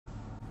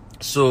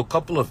So a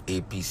couple of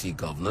APC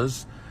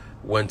governors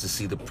went to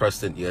see the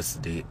president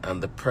yesterday,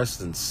 and the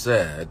president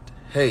said,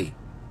 hey,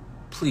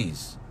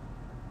 please,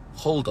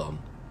 hold on.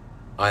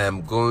 I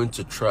am going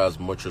to try as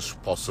much as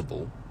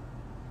possible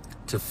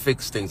to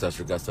fix things as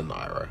regards to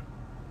Naira,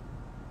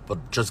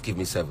 but just give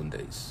me 7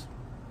 days.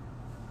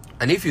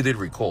 And if you did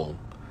recall,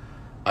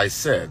 I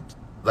said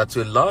that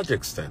to a large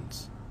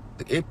extent,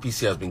 the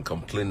APC has been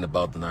complaining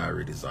about the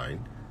Naira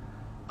redesign.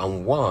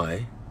 And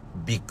why?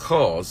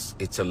 Because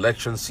it's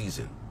election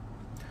season.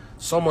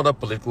 Some other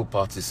political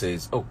party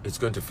says, oh, it's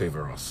going to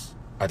favor us.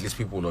 At least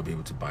people will not be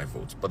able to buy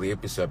votes. But the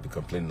APC have been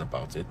complaining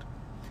about it.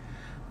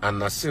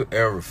 And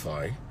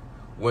Rufai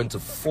went to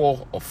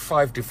 4 or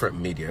 5 different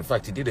media. In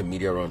fact, he did a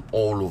media run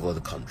all over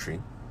the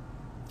country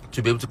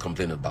to be able to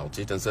complain about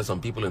it, and said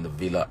some people in the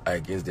villa are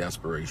against the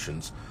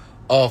aspirations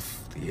of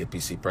the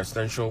APC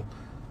presidential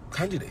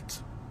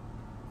candidate.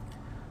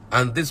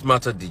 And this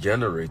matter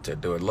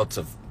degenerated. There were lots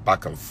of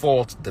back and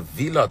forth. The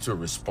villa too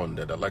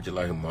responded. Alhaji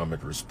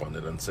Mohammed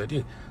responded and said,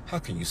 yeah, how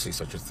can you say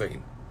such a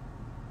thing?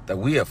 That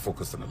we are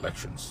focused on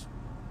elections.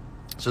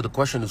 So the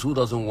question is, who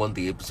doesn't want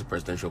the APC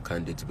presidential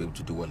candidate to be able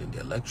to do well in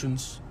the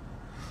elections?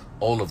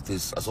 All of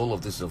this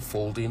is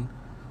unfolding,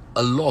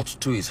 a lot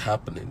too is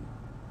happening.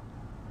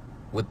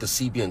 With the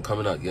CBN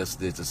coming out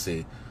yesterday to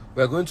say,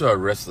 we are going to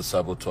arrest the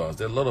saboteurs.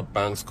 There are a lot of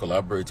banks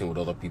collaborating with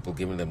other people,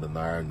 giving them the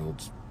Naira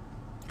notes,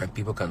 and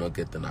people cannot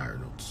get the Naira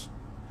notes.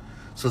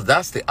 So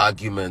that's the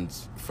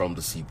argument from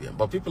the CBN.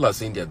 But people are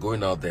saying they're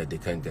going out there, they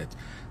can't get.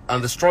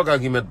 And the strong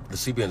argument the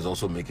CBN is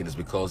also making is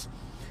because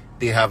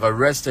they have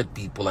arrested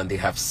people and they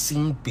have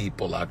seen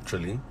people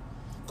actually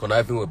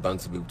conniving with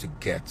banks to be able to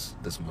get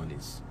these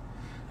monies.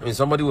 I mean,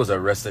 somebody was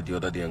arrested the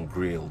other day and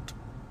grilled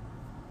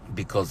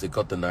because they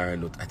got the Naira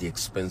note at the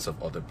expense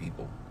of other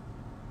people.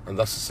 And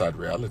that's a sad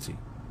reality.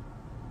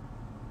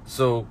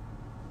 So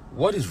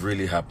what is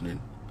really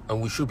happening?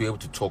 And we should be able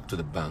to talk to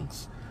the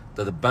banks,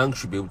 that the banks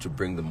should be able to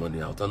bring the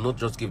money out and not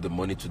just give the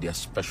money to their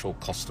special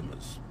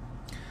customers.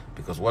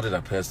 Because what it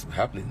appears to be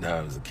happening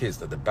now is the case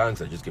that the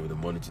banks are just giving the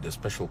money to their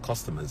special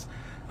customers,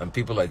 and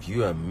people like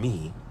you and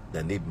me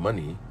that need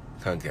money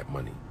can't get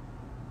money.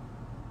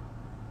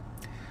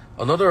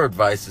 Another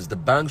advice is the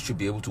banks should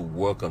be able to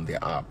work on their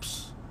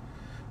apps.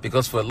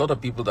 Because for a lot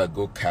of people that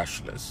go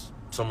cashless,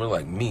 someone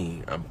like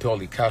me, I'm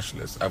purely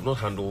cashless. I don't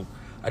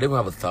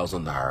have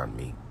 1,000 Naira on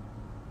me.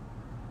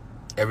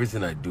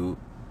 Everything I do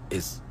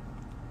is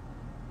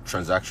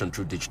transaction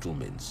through digital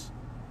means.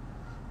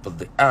 But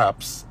the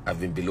apps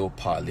have been below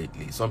par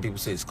lately. Some people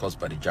say it's caused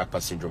by the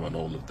jackpot syndrome and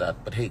all of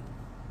that. But hey,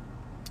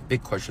 the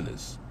big question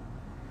is,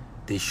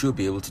 they should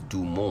be able to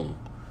do more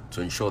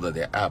to ensure that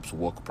their apps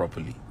work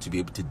properly, to be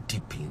able to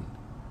deepen,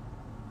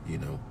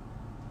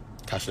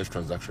 cashless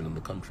transaction in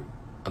the country.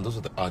 And those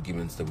are the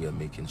arguments that we are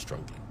making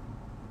strongly.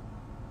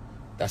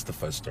 That's the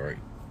first story.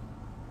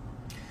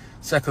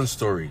 Second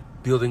story,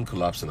 building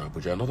collapse in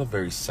Abuja, another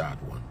very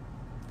sad one.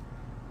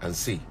 And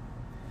see,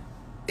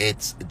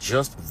 it's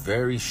just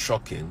very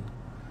shocking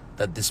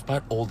that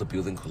despite all the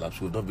building collapse,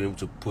 we've not been able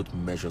to put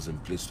measures in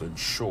place to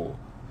ensure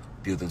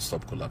buildings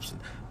stop collapsing.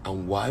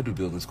 And why do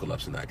buildings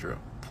collapse in Nigeria?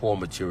 Poor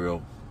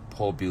material,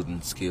 poor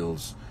building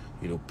skills,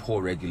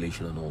 poor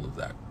regulation and all of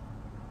that.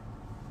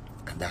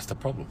 And that's the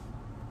problem.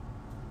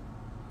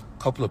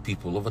 Couple of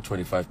people, over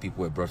 25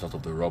 people were brought out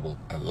of the rubble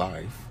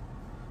alive.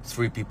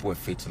 3 people were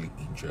fatally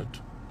injured.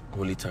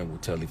 Only time will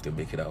tell if they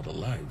make it out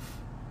alive.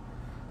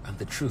 And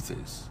the truth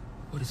is,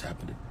 what is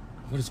happening?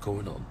 What is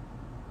going on?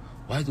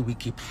 Why do we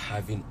keep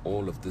having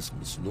all of this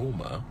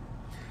misnomer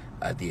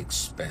at the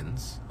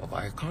expense of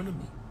our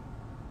economy?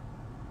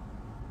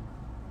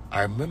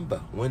 I remember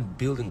when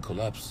building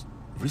collapsed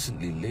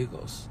recently in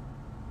Lagos,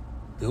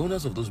 the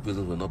owners of those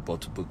buildings were not brought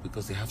to book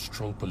because they have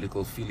strong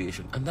political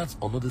affiliation. And that's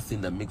another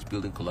thing that makes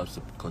building collapse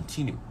to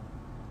continue.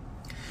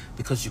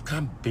 Because you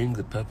can't bring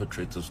the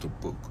perpetrators to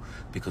book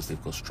because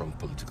they've got strong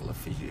political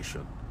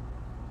affiliation.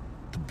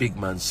 The big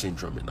man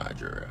syndrome in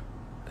Nigeria.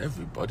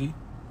 Everybody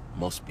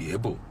must be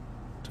able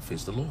to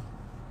face the law.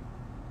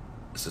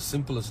 It's as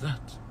simple as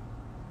that.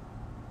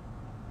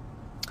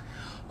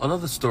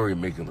 Another story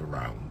making the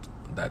round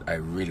that I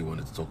really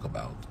wanted to talk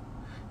about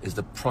is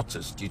the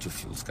protest due to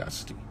fuel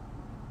scarcity.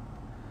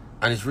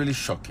 And it's really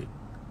shocking.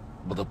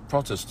 But the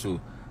protest too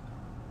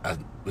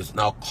is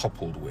now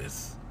coupled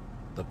with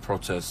the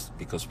protest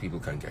because people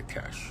can't get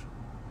cash.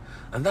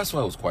 And that's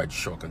why I was quite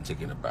shocked and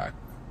taken aback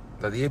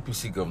that the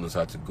APC governors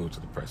had to go to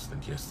the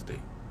president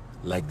yesterday.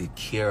 Like they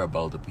care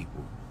about the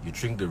people. You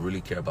think they truly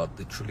care about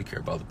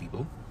the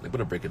people? I'm going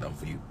to break it down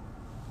for you.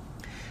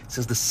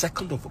 Since the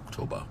 2nd of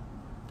October,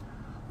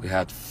 we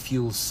had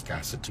fuel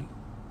scarcity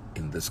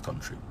in this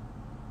country.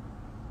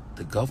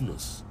 The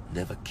governors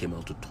never came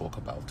out to talk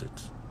about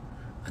it.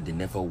 And they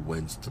never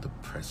went to the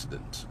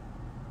president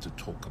to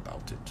talk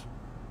about it.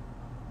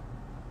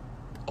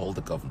 All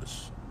the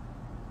governors.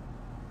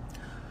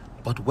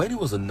 But when it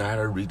was a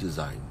Naira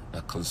redesign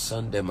that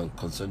concerned them and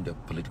concerned their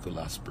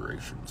political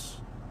aspirations,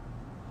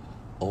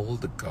 all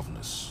the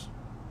governors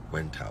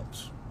went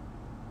out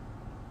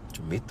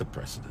to meet the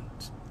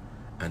president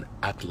and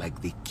act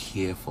like they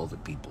care for the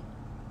people.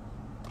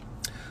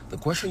 The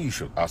question you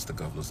should ask the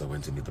governors that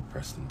went to meet the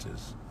president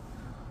is,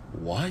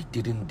 why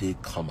didn't they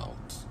come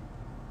out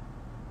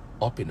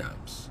up in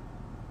arms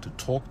to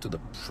talk to the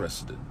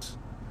president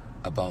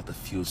about the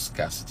fuel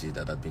scarcity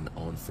that had been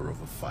on for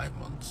over 5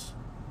 months?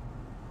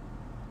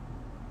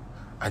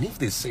 And if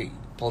they say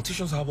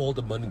politicians have all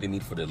the money they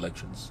need for the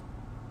elections,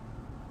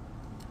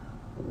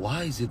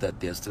 why is it that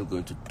they're still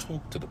going to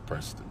talk to the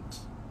president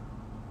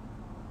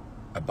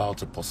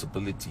about a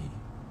possibility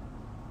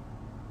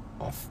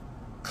of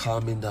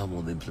calming down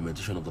on the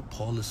implementation of the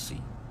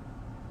policy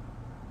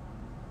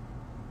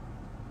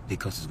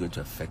because it's going to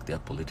affect their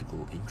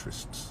political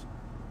interests?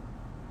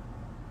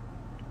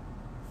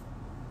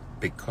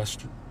 Big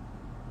question.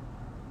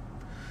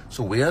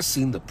 So we are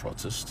seeing the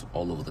protests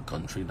all over the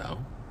country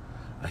now.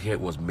 I hear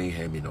it was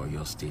mayhem in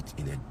Oyo State,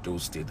 in Edo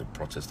State, the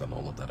protests and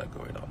all of that are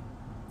going on.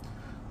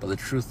 But the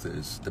truth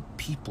is, the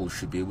people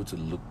should be able to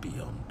look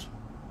beyond.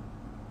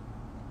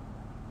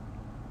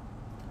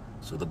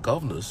 So the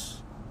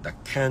governors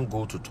that can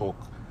go to talk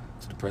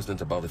to the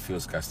president about the fuel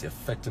scarcity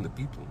affecting the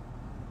people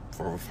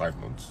for over 5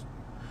 months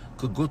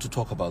could go to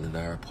talk about the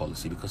Naira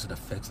policy because it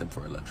affects them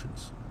for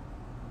elections.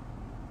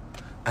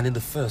 And in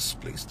the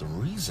first place, the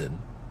reason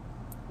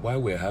why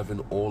we're having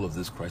all of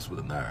this crisis with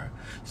the Naira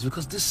is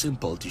because these same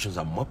politicians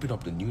are mopping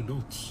up the new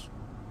notes.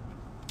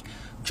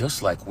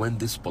 Just like when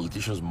these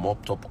politicians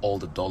mopped up all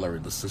the dollar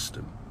in the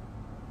system,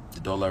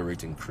 the dollar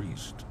rate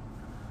increased.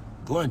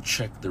 Go and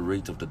check the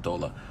rate of the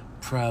dollar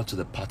prior to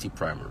the party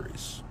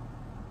primaries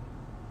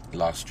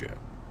last year.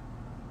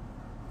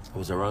 It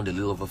was around a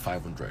little over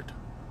 500.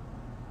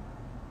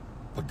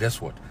 But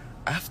guess what?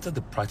 After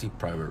the party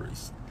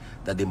primaries,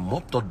 that they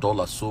mopped up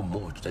dollars so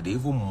much that they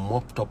even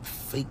mopped up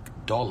fake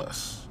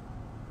dollars.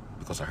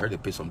 Because I heard they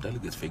paid some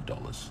delegates fake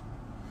dollars.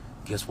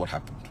 Guess what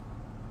happened?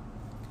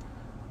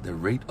 The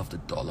rate of the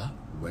dollar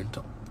went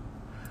up.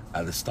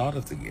 At the start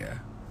of the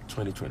year,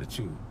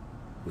 2022,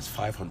 was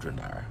 500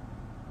 Naira.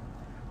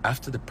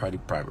 After the party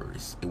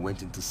primaries, it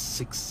went into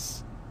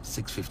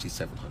 650,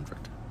 700.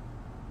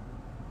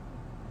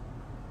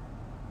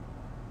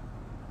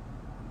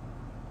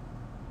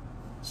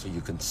 So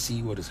you can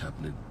see what is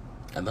happening.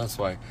 And that's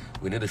why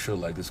we need a show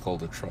like this called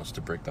The Trust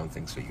to break down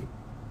things for you.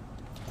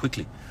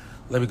 Quickly,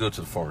 let me go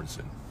to the foreign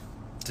scene.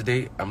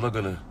 Today, I'm not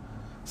going to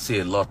say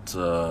a lot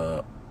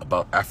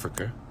about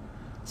Africa.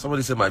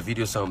 Somebody said my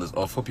video sound is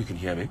off. Hope you can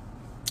hear me.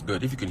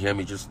 Good. If you can hear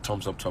me, just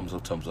thumbs up, thumbs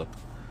up, thumbs up.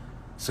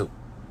 So,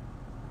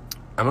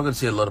 I'm not going to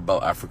say a lot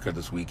about Africa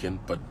this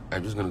weekend, but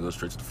I'm just going to go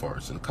straight to the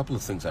foreign scene. A couple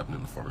of things happen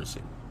in the foreign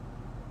scene.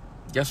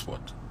 Guess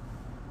what?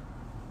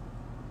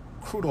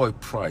 Crude oil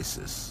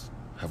prices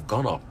have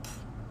gone up,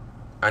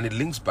 and it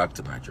links back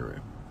to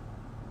Nigeria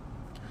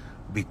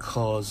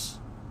because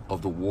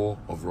of the war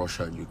of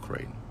Russia and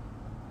Ukraine.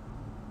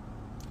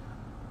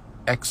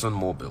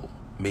 ExxonMobil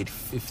made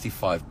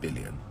 55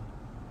 billion.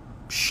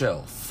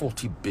 Shell,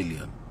 40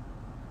 billion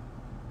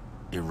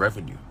in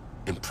revenue,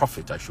 in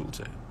profit, I should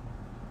say.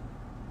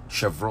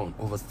 Chevron,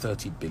 over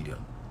 30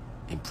 billion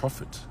in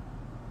profit.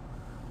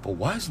 But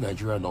why is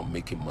Nigeria not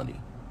making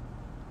money?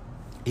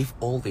 If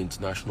all the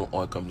international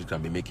oil companies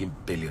can be making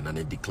billion and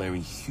they're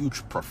declaring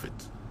huge profit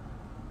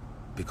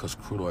because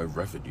crude oil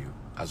revenue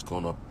has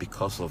gone up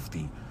because of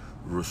the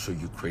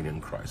Russo-Ukrainian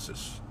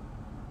crisis.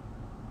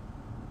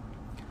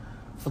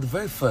 For the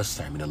very first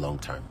time in a long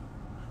time,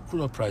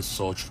 crude oil price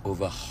surged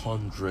over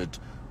 $100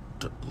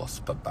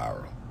 per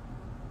barrel.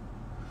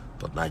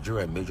 But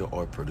Nigeria, a major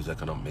oil producer,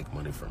 cannot make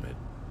money from it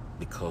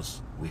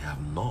because we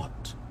have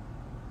not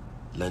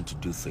learned to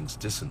do things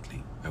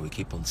decently and we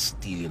keep on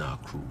stealing our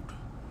crude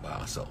by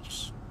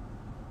ourselves.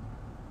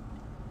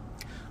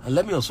 And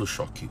let me also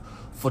shock you.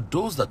 For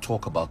those that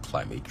talk about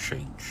climate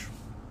change,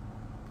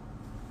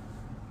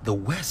 the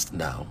West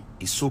now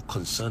is so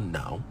concerned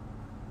now,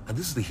 and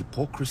this is the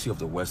hypocrisy of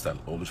the West that I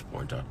always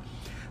point out.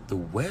 The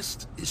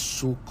West is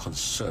so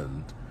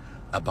concerned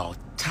about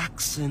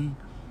taxing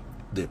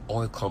the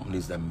oil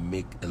companies that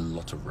make a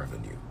lot of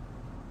revenue.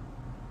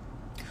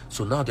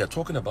 So now they're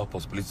talking about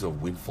possibilities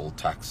of windfall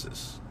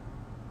taxes.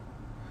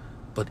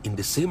 But in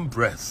the same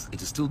breath,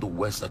 it is still the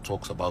West that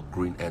talks about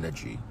green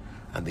energy,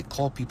 and they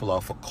call people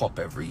out for COP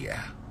every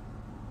year.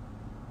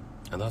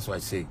 And that's why I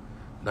say,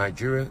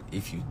 Nigeria,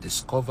 if you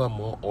discover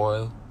more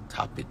oil,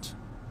 tap it.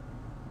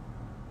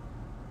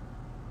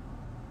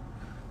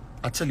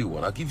 I'll tell you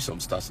what, I'll give you some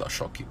stats that'll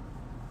shock you.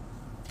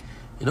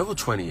 In over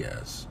 20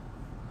 years,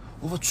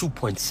 over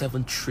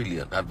 2.7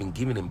 trillion have been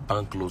given in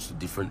bank loans to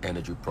different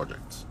energy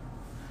projects.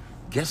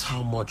 Guess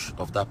how much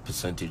of that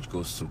percentage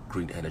goes to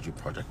green energy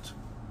projects?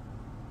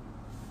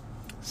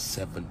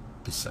 7%.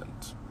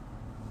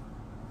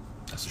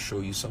 That's to show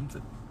you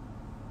something.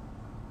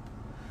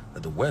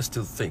 That the West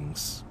still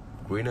thinks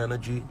green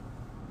energy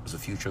is a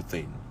future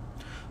thing.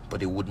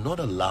 But they would not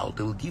allow,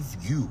 they will give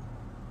you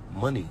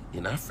money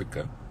in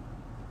Africa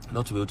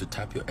not to be able to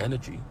tap your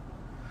energy.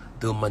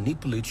 They'll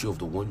manipulate you of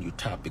the one you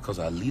tap because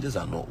our leaders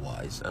are not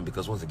wise, and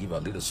because once they give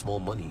our leaders small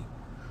money,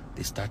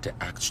 they start to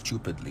act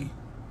stupidly.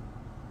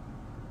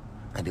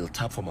 And they'll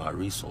tap from our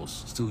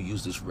resource, still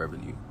use this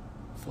revenue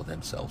for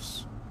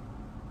themselves.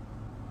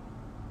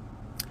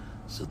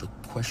 So the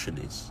question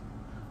is,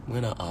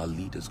 when are our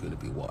leaders going to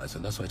be wise?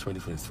 And that's why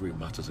 2023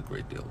 matters a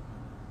great deal.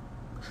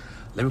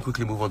 Let me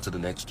quickly move on to the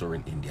next story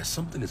in India.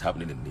 Something is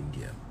happening in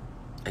India.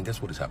 And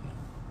guess what is happening?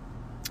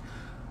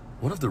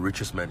 One of the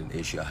richest men in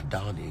Asia,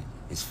 Adani,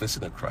 is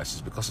facing a crisis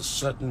because a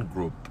certain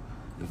group,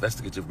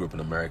 investigative group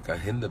in America,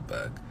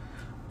 Hindenburg,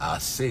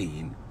 are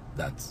saying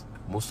that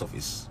most of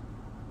his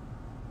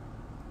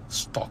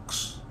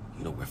stocks,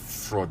 were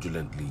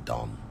fraudulently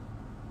done.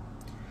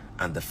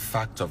 And the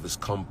fact of his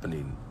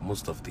company,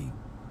 most of the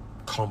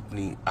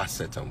company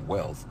assets and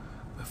wealth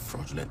were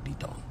fraudulently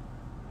done.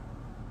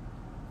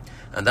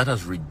 And that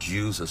has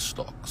reduced his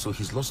stock. So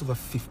he's lost over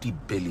 50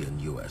 billion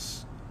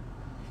US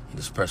in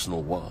his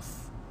personal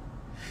wealth.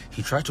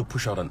 He tried to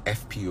push out an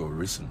FPO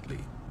recently.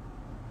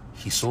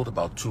 He sold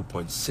about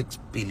 $2.6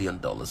 billion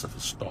of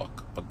his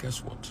stock. But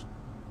guess what?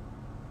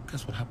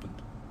 Guess what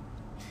happened?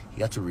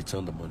 He had to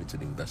return the money to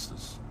the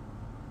investors.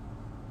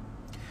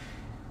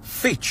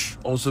 Fitch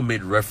also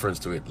made reference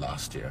to it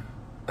last year.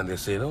 And they're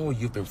saying, oh,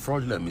 you've been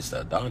fraudulent,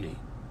 Mr. Adani.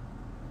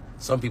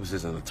 Some people say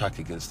it's an attack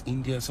against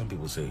India. Some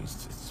people say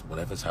it's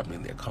whatever's happening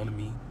in the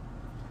economy.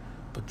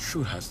 But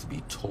truth has to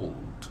be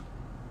told.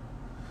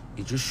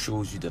 It just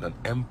shows you that an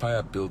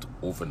empire built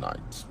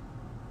overnight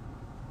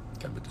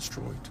can be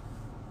destroyed.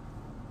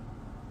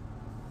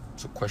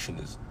 So the question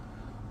is,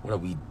 what are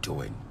we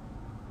doing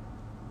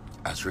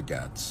as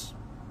regards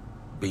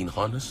being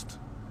honest,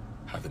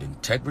 having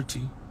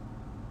integrity,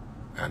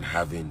 and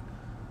having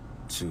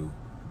to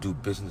do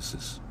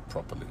businesses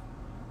properly?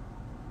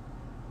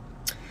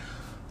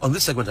 On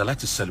this segment, I'd like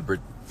to celebrate,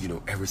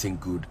 everything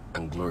good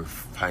and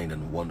glorifying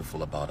and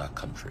wonderful about our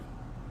country.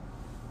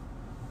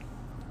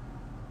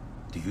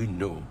 Do you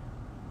know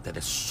that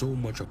there's so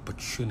much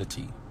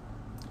opportunity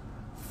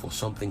for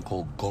something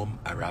called gum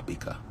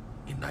arabica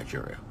in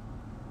Nigeria?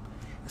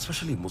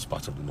 Especially in most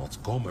parts of the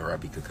north, gum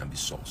arabica can be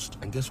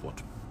sourced. And guess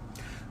what?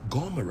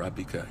 Gum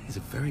arabica is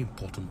a very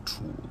important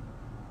tool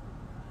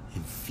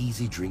in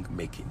fizzy drink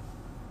making.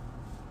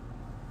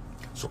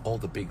 So all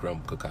the big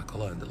rum,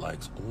 Coca-Cola and the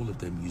likes, all of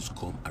them use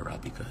gum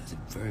arabica. It's a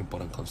very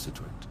important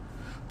constituent.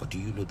 But do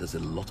you know there's a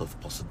lot of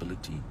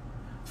possibility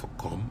for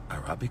gum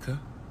arabica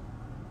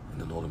in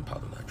the northern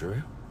part of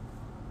Nigeria?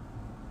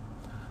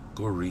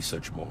 Go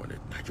research more on it.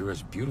 Nigeria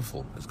is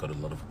beautiful. It's got a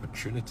lot of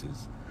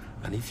opportunities.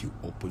 And if you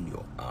open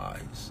your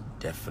eyes,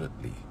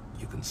 definitely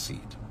you can see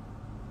it.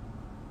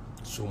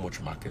 So much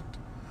market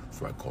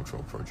for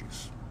agricultural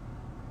produce.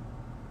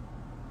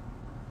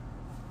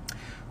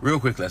 Real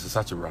quickly, as I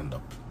start to round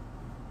up,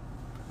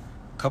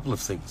 a couple of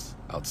things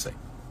I'd say.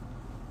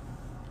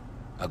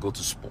 I go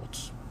to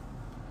sports.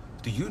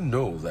 Do you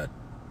know that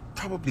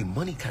probably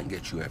money can't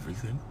get you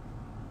everything?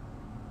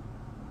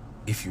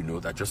 If you know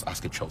that, just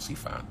ask a Chelsea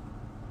fan.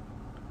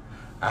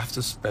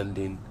 After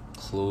spending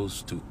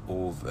close to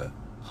over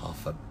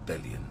 $500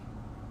 million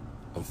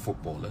on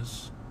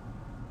footballers,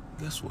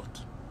 guess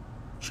what?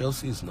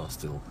 Chelsea is now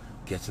still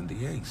getting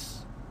the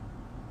ace.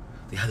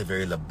 They had a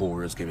very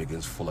laborious game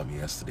against Fulham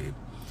yesterday.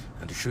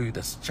 And to show you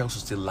that Chelsea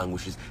still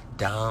languishes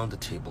down the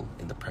table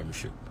in the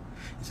Premiership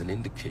is an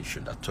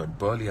indication that Todd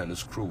Boehly and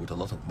his crew, with a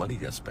lot of money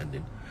they're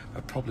spending,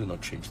 have probably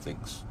not changed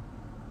things.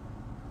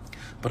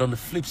 But on the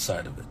flip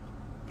side of it,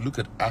 look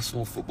at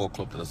Arsenal Football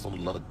Club that has done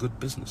a lot of good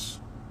business.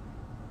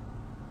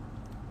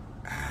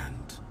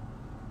 And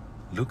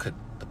look at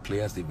the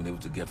players they've been able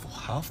to get for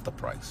half the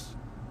price.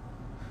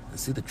 And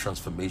see the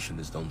transformation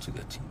is done to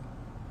their team.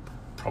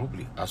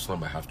 Probably Arsenal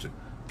might have to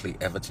play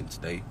Everton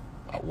today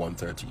at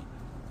 1:30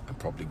 and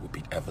probably will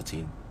beat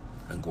Everton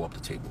and go up the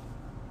table.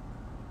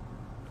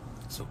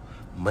 So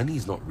money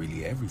is not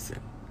really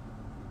everything.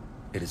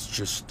 It is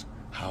just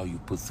how you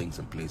put things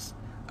in place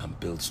and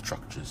build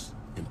structures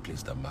in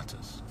place that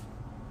matters.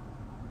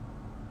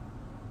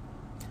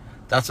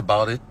 That's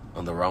about it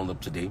on the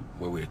roundup today,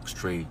 where we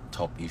stray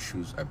top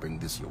issues. I bring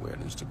this your way on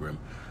Instagram.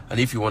 And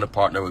if you want to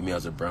partner with me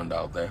as a brand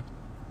out there,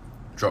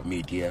 drop me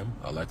a DM.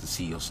 I'd like to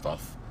see your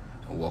stuff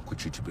and work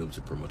with you to be able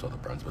to promote other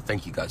brands. But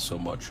thank you guys so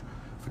much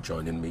for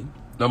joining me.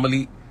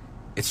 Normally,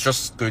 it's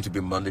just going to be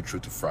Monday through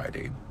to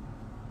Friday,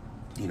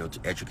 to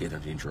educate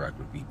and to interact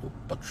with people.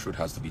 But truth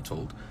has to be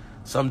told.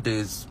 Some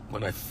days,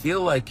 when I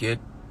feel like it,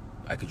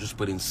 I could just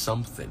put in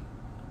something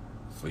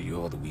for you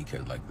over the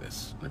weekend like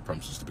this. And it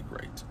promises to be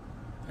great.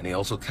 And you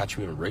also catch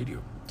me on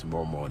radio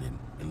tomorrow morning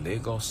in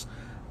Lagos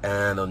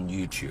and on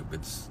YouTube.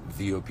 It's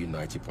VOP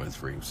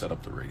 90.3. We've set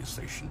up the radio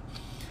station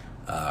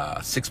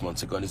 6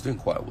 months ago, and it's doing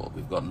quite well.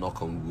 We've got,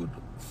 knock on wood,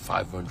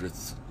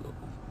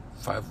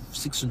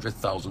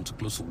 600,000 to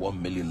close to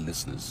 1 million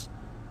listeners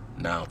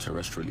now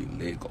terrestrially in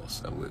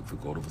Lagos, and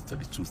we've got over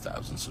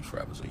 32,000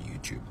 subscribers on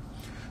YouTube.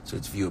 So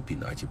it's VOP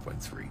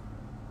 90.3.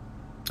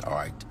 All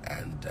right,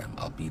 and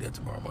I'll be there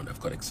tomorrow morning.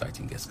 I've got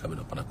exciting guests coming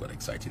up, and I've got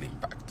exciting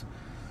impact.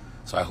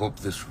 So I hope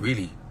this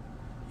really,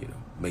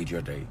 made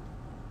your day,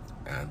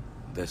 and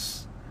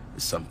this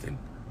is something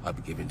I'll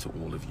be giving to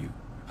all of you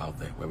out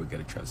there, where we get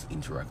a chance to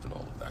interact and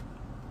all of that.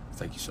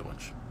 Thank you so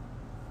much.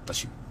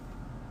 Bless you.